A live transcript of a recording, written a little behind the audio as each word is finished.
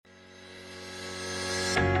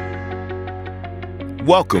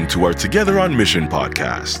Welcome to our Together on Mission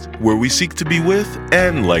podcast, where we seek to be with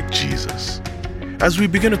and like Jesus. As we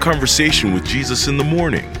begin a conversation with Jesus in the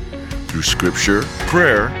morning, through scripture,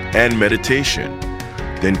 prayer, and meditation,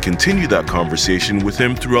 then continue that conversation with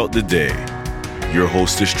Him throughout the day. Your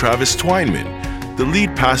host is Travis Twineman, the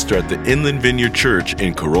lead pastor at the Inland Vineyard Church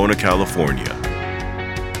in Corona, California.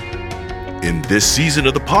 In this season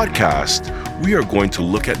of the podcast, we are going to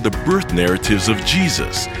look at the birth narratives of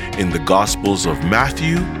Jesus in the Gospels of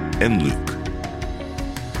Matthew and Luke.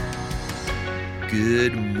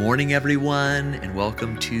 Good morning, everyone, and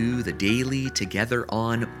welcome to the Daily Together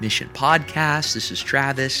on Mission podcast. This is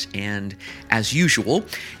Travis, and as usual,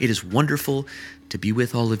 it is wonderful to be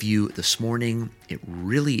with all of you this morning. It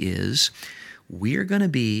really is. We're going to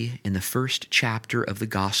be in the first chapter of the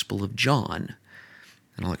Gospel of John.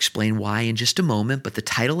 And I'll explain why in just a moment, but the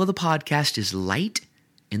title of the podcast is Light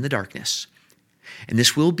in the Darkness. And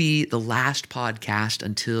this will be the last podcast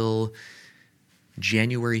until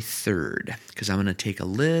January 3rd, because I'm going to take a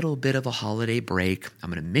little bit of a holiday break.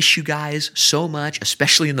 I'm going to miss you guys so much,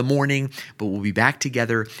 especially in the morning, but we'll be back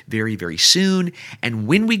together very, very soon. And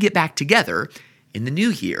when we get back together in the new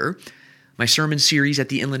year, my sermon series at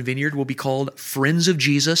the Inland Vineyard will be called Friends of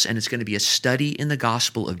Jesus, and it's going to be a study in the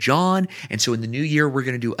Gospel of John. And so in the new year, we're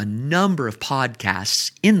going to do a number of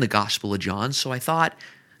podcasts in the Gospel of John. So I thought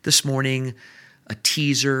this morning, a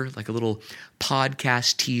teaser, like a little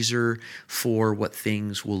podcast teaser for what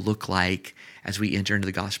things will look like as we enter into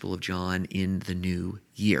the Gospel of John in the new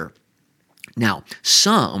year. Now,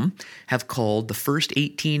 some have called the first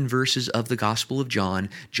 18 verses of the Gospel of John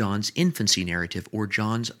John's infancy narrative or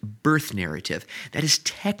John's birth narrative. That is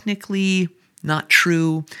technically not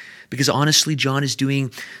true because honestly, John is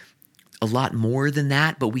doing a lot more than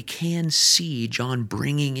that, but we can see John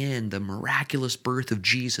bringing in the miraculous birth of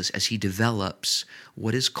Jesus as he develops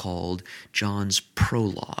what is called John's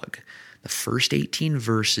prologue. The first 18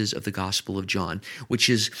 verses of the Gospel of John, which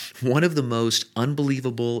is one of the most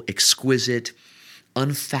unbelievable, exquisite,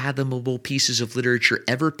 unfathomable pieces of literature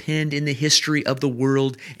ever penned in the history of the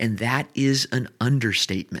world, and that is an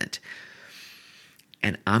understatement.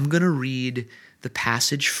 And I'm going to read the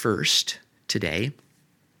passage first today,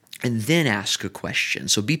 and then ask a question.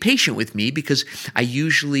 So be patient with me because I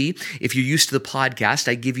usually, if you're used to the podcast,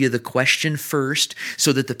 I give you the question first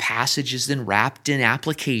so that the passage is then wrapped in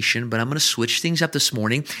application, but I'm going to switch things up this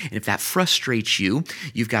morning. And if that frustrates you,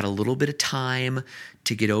 you've got a little bit of time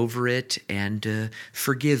to get over it and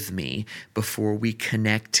forgive me before we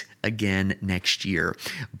connect again next year.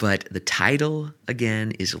 But the title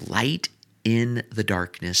again is Light in the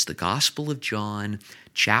Darkness, the Gospel of John,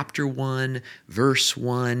 chapter 1, verse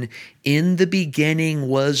 1. In the beginning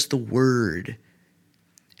was the Word,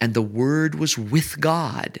 and the Word was with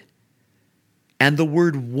God, and the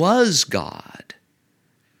Word was God.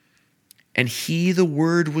 And He, the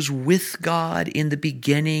Word, was with God in the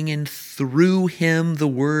beginning, and through Him, the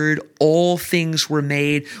Word, all things were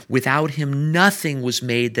made. Without Him, nothing was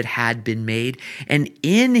made that had been made. And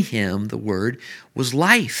in Him, the Word, was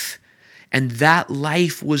life. And that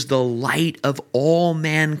life was the light of all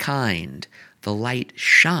mankind. The light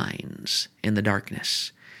shines in the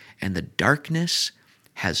darkness, and the darkness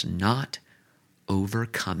has not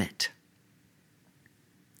overcome it.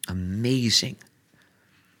 Amazing.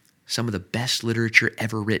 Some of the best literature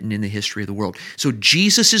ever written in the history of the world. So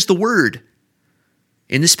Jesus is the Word.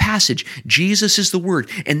 In this passage, Jesus is the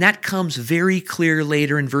Word, and that comes very clear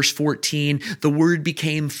later in verse 14. The Word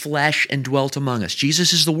became flesh and dwelt among us.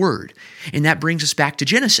 Jesus is the Word, and that brings us back to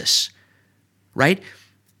Genesis, right?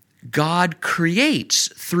 God creates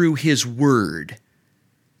through His Word,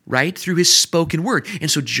 right? Through His spoken Word.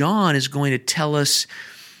 And so John is going to tell us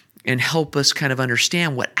and help us kind of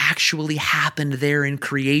understand what actually happened there in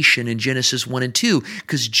creation in Genesis 1 and 2,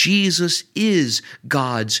 because Jesus is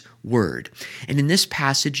God's Word. And in this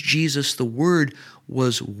passage, Jesus, the Word,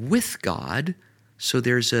 was with God, so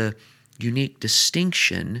there's a unique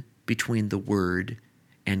distinction between the Word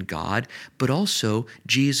and God, but also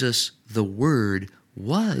Jesus, the Word,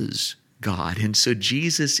 was God. And so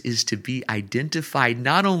Jesus is to be identified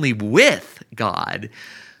not only with God,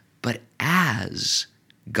 but as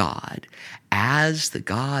God, as the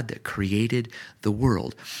God that created the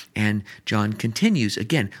world. And John continues,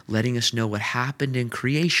 again, letting us know what happened in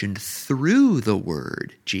creation through the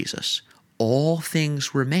Word, Jesus. All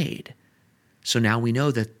things were made. So now we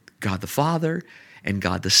know that God the Father and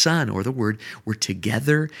God the Son, or the Word, were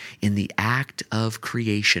together in the act of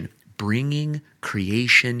creation, bringing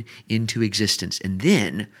creation into existence. And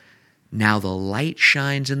then, now the light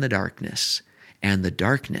shines in the darkness, and the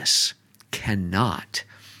darkness cannot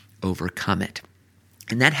overcome it.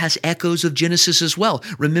 And that has echoes of Genesis as well.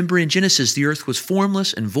 Remember in Genesis, the earth was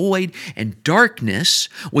formless and void, and darkness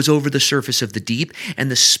was over the surface of the deep,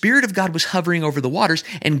 and the Spirit of God was hovering over the waters,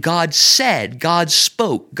 and God said, God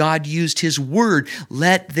spoke, God used His word,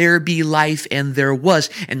 let there be life, and there was,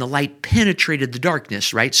 and the light penetrated the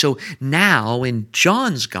darkness, right? So now in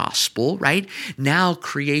John's gospel, right, now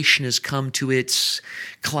creation has come to its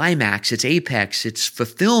climax, its apex, its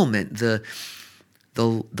fulfillment, the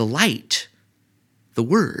light, the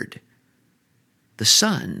Word, the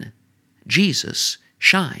Son, Jesus,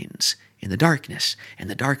 shines in the darkness, and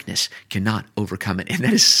the darkness cannot overcome it. And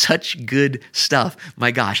that is such good stuff,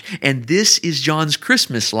 my gosh. And this is John's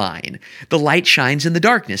Christmas line. The light shines in the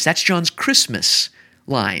darkness. That's John's Christmas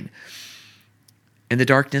line. And the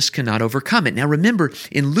darkness cannot overcome it. Now remember,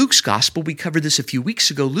 in Luke's gospel, we covered this a few weeks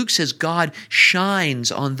ago, Luke says God shines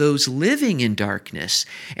on those living in darkness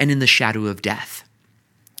and in the shadow of death.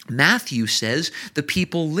 Matthew says the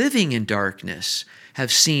people living in darkness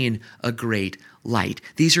have seen a great light.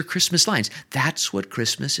 These are Christmas lines. That's what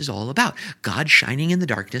Christmas is all about. God shining in the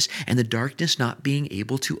darkness and the darkness not being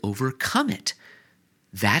able to overcome it.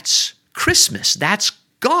 That's Christmas. That's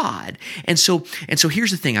God. And so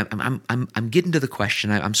here's the thing. I'm getting to the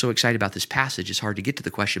question. I'm so excited about this passage. It's hard to get to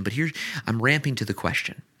the question, but here I'm ramping to the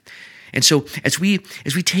question. And so as we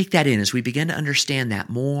take that in, as we begin to understand that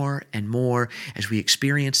more and more, as we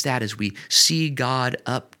experience that, as we see God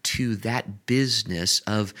up to that business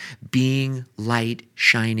of being light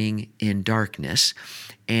shining in darkness,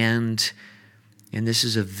 and this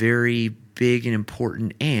is a very big and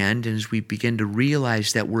important and as we begin to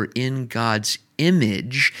realize that we're in God's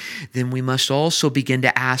image, then we must also begin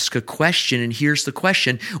to ask a question. And here's the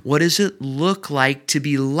question: what does it look like to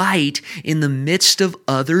be light in the midst of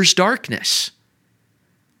others' darkness?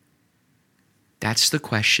 That's the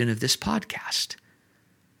question of this podcast.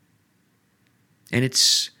 And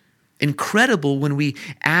it's incredible when we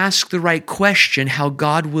ask the right question how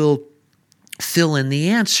God will fill in the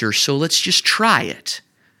answer. So let's just try it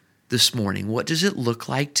this morning. What does it look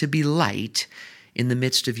like to be light in the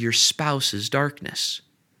midst of your spouse's darkness?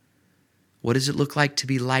 What does it look like to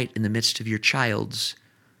be light in the midst of your child's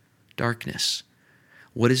darkness?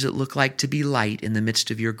 What does it look like to be light in the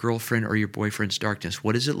midst of your girlfriend or your boyfriend's darkness?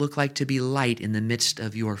 What does it look like to be light in the midst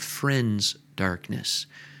of your friend's darkness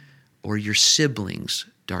or your sibling's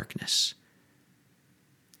darkness?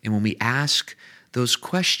 And when we ask those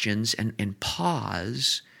questions and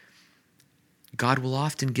pause, God will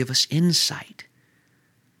often give us insight.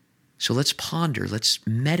 So let's ponder, let's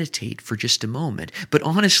meditate for just a moment. But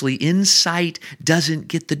honestly, insight doesn't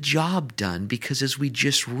get the job done because as we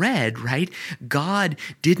just read, right, God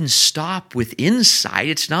didn't stop with insight.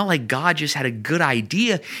 It's not like God just had a good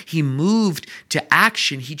idea. He moved to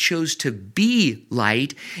action. He chose to be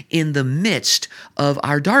light in the midst of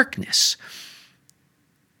our darkness.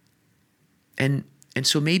 And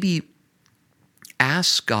so maybe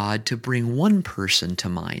ask God to bring one person to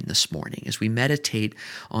mind this morning. As we meditate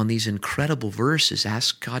on these incredible verses,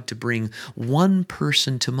 ask God to bring one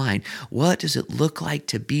person to mind. What does it look like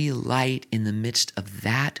to be light in the midst of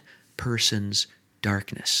that person's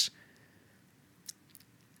darkness?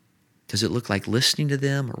 Does it look like listening to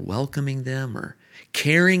them or welcoming them or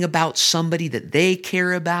caring about somebody that they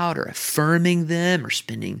care about or affirming them or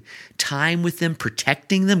spending time with them,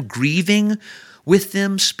 protecting them, grieving with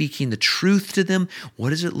them, speaking the truth to them? What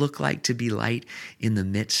does it look like to be light in the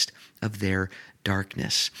midst of their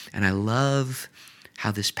darkness? And I love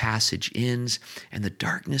how this passage ends, and the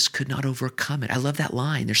darkness could not overcome it. I love that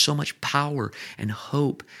line. There's so much power and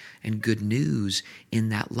hope and good news in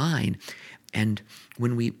that line. And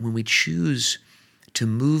when we choose to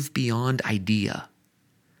move beyond idea,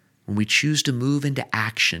 when we choose to move into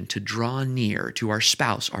action, to draw near to our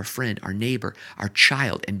spouse, our friend, our neighbor, our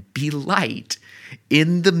child, and be light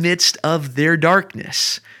in the midst of their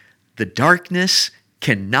darkness, the darkness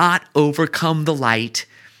cannot overcome the light,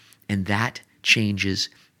 and that changes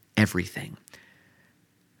everything.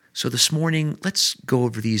 So this morning, let's go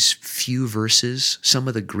over these few verses, some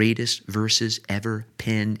of the greatest verses ever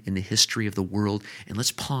penned in the history of the world, and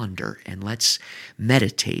let's ponder, and let's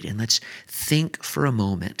meditate, and let's think for a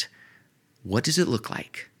moment. What does it look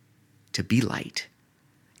like to be light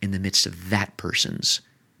in the midst of that person's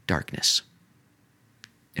darkness?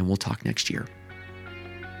 And we'll talk next year.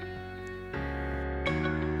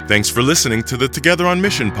 Thanks for listening to the Together on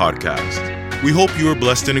Mission podcast. We hope you were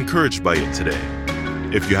blessed and encouraged by it today.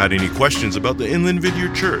 If you had any questions about the Inland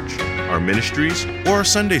Vineyard Church, our ministries, or our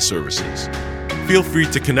Sunday services, feel free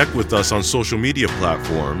to connect with us on social media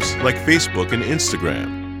platforms like Facebook and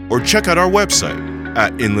Instagram, or check out our website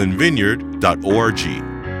at inlandvineyard.org.